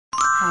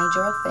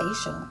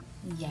HydroFacial.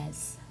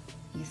 Yes,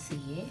 you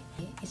see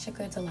it. It's your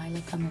girl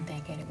Delilah coming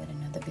back at it with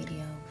another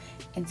video.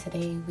 And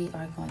today we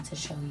are going to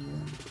show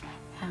you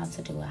how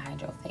to do a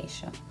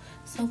HydroFacial.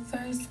 So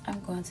first I'm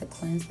going to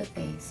cleanse the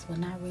face. Well,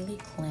 not really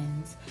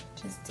cleanse,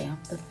 just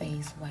damp the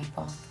face, wipe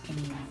off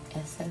any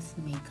excess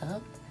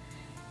makeup.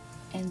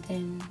 And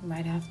then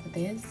right after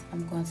this,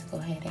 I'm going to go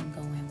ahead and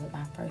go in with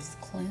my first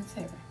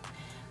cleanser.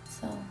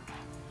 So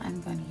I'm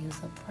going to use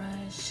a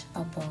brush,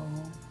 a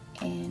bowl,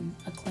 and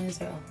a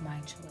cleanser of my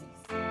choice.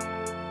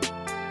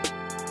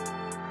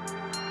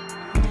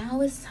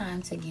 Now it's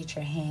time to get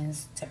your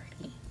hands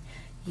dirty.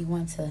 You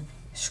want to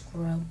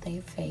scrub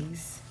their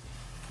face,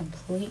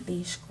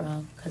 completely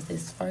scrub, because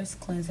this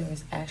first cleanser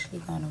is actually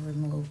going to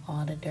remove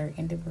all the dirt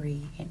and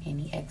debris and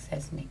any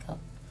excess makeup.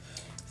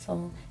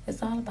 So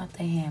it's all about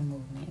the hand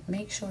movement.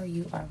 Make sure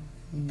you are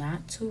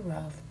not too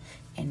rough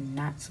and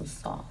not too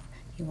soft.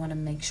 You want to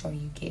make sure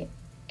you get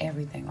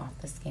everything off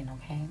the skin,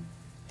 okay?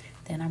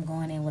 Then I'm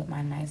going in with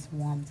my nice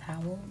warm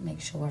towel. Make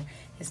sure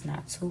it's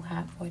not too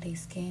hot for their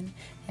skin,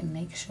 and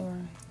make sure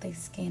their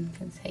skin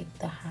can take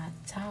the hot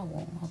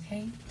towel,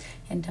 okay?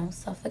 And don't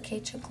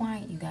suffocate your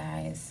client, you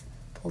guys.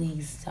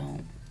 Please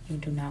don't. You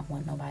do not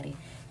want nobody,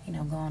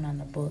 going on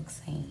the book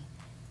saying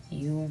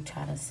you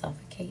try to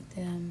suffocate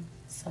them.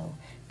 So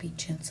be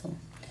gentle.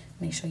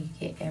 Make sure you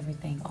get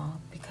everything off,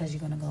 because you're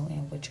going to go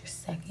in with your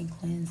second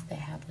cleanse that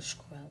have a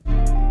scrub.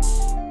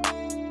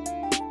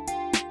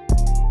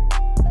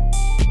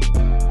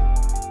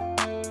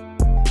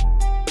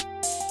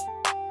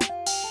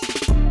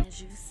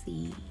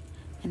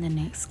 In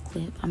the next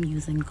clip, I'm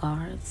using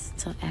guards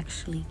to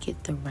actually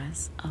get the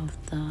rest of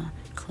the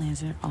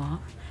cleanser off,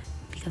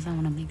 because I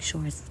want to make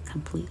sure it's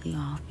completely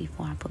off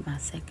before I put my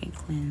second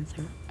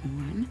cleanser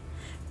on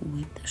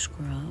with the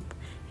scrub.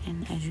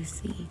 And as you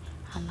see,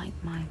 I like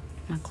my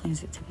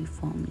cleanser to be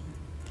foamy.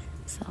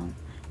 So,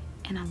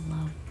 and I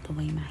love the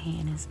way my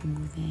hand is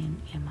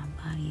moving and my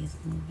body is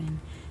moving.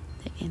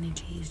 The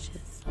energy is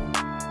just so...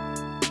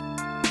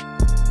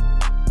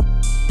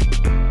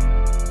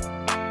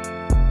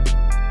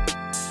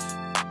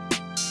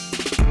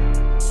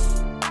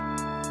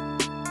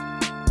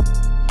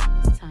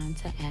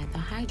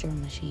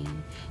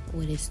 machine.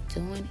 What it's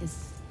doing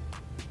is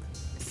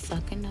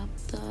sucking up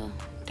the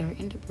dirt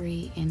and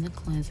debris in the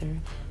cleanser,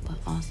 but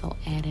also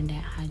adding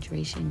that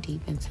hydration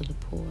deep into the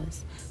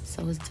pores.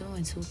 So it's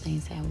doing two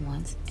things at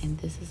once, and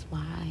this is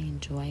why I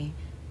enjoy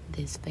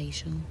this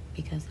facial,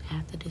 because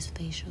after this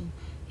facial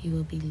you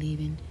will be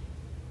leaving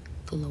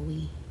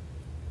glowy,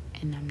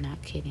 and I'm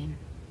not kidding.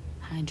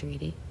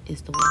 Hydrated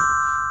is the word.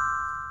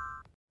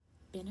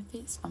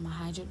 Benefits from a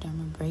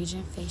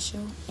hydrodermabrasion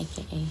facial,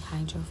 aka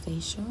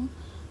HydroFacial.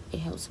 It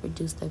helps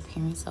reduce the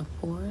appearance of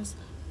pores,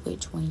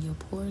 which when your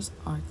pores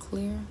are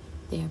clear,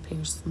 they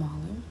appear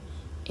smaller.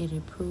 It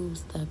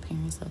improves the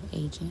appearance of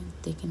aging,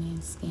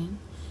 thickening skin.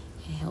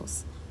 It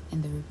helps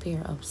in the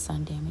repair of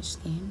sun-damaged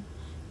skin,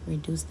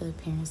 reduce the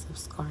appearance of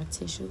scar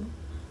tissue,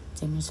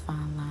 diminish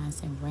fine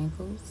lines and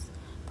wrinkles,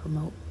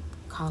 promote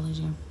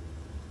collagen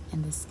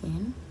in the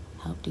skin,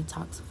 help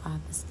detoxify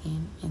the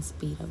skin, and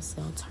speed up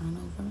cell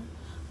turnover.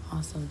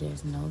 Also,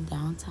 there's no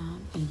downtime,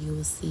 and you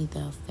will see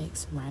the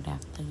effects right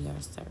after your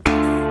service.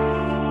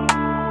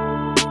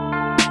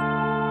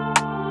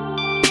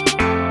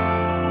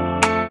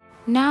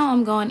 Now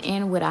I'm going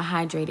in with a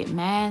hydrated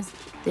mask.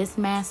 This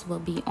mask will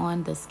be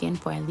on the skin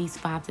for at least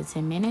 5 to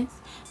 10 minutes.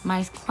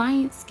 My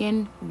client's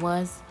skin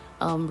was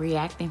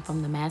reacting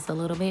from the mask a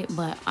little bit,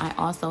 but I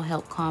also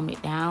helped calm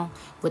it down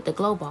with the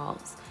glow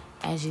balls.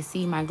 As you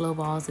see, my glow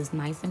balls is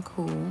nice and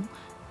cool.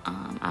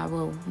 I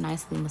will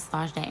nicely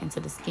massage that into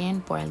the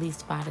skin for at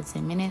least 5 to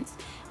 10 minutes.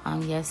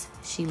 Yes,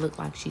 she looked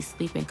like she's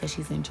sleeping because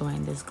she's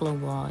enjoying this glow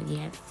ball.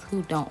 Yes,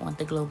 who don't want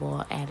the glow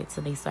ball added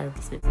to their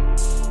services?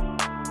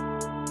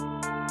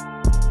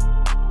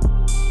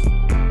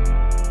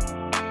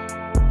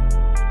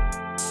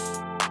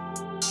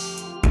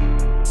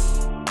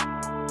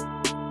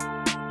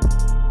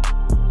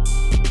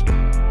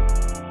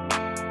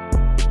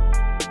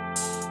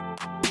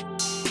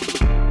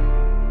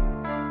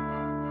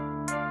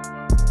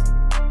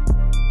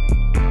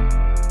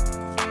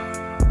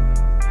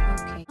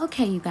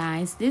 Okay, you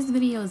guys, this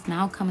video is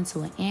now coming to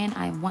an end.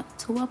 I want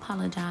to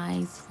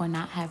apologize for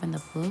not having the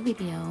full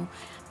video.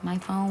 My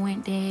phone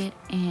went dead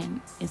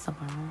and it's a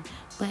bummer.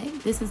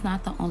 But this is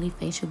not the only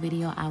facial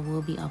video I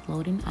will be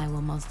uploading. I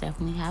will most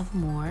definitely have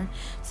more.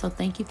 So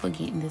thank you for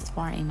getting this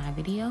far in my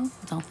video.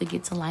 Don't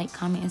forget to like,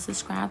 comment, and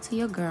subscribe to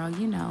your girl,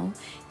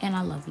 and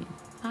I love you.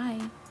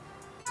 Bye.